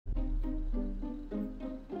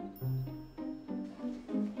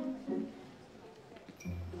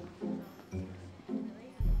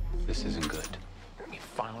This isn't good. We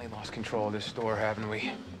finally lost control of this store, haven't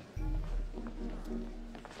we?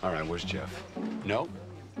 All right, where's Jeff? No?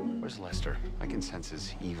 Where's Lester? I can sense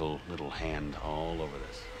his evil little hand all over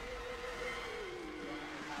this.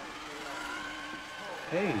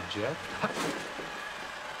 Hey, Jeff.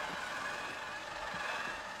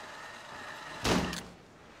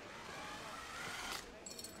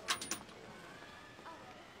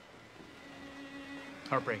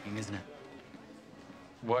 Heartbreaking, isn't it?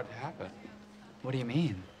 What happened? What do you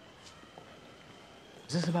mean?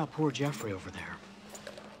 Is this about poor Jeffrey over there?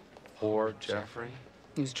 Poor Jeffrey?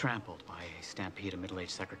 He was trampled by a stampede of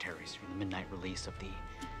middle-aged secretaries during the midnight release of the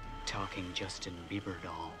talking Justin Bieber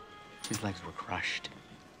doll. His legs were crushed.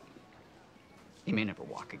 He may never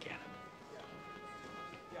walk again.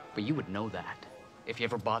 But you would know that if you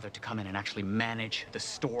ever bothered to come in and actually manage the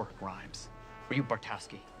store, Grimes. Were you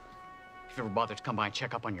Bartowski? If you ever bothered to come by and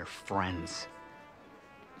check up on your friends.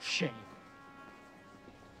 Shame.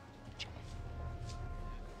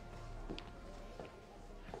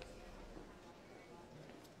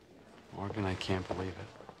 Morgan, I can't believe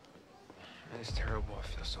it. It's terrible. I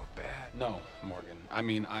feel so bad. No, Morgan. I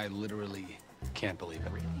mean, I literally can't believe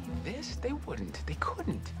it. Really? This? They wouldn't. They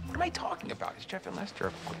couldn't. What am I talking about? It's Jeff and Lester.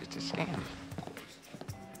 Of course, it's a scam.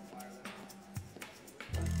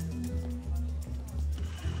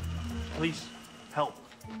 Please, help.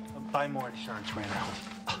 Buy more insurance right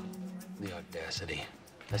now. The audacity.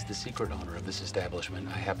 As the secret owner of this establishment,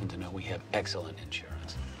 I happen to know we have excellent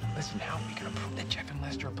insurance. Listen, how are we gonna prove that Jeff and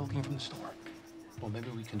Lester are building from the store? Well, maybe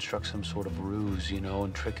we construct some sort of ruse, you know,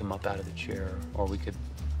 and trick him up out of the chair. Or we could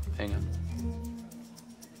hang him.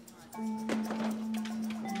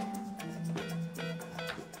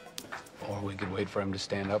 Or we could wait for him to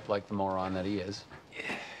stand up like the moron that he is.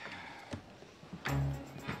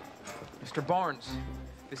 Mr. Barnes,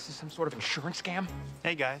 this is some sort of insurance scam?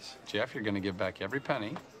 Hey, guys. Jeff, you're gonna give back every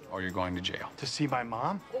penny, or you're going to jail. To see my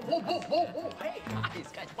mom? Whoa, whoa, whoa, whoa. Hey,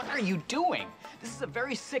 guys, what are you doing? This is a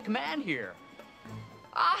very sick man here.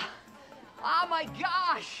 Ah, my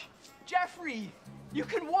gosh! Jeffrey, you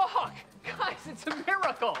can walk! Guys, it's a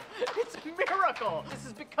miracle! It's a miracle! This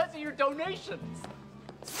is because of your donations!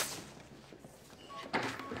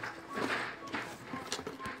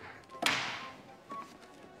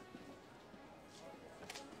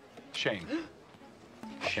 Shame.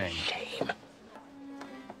 Shame. Shame.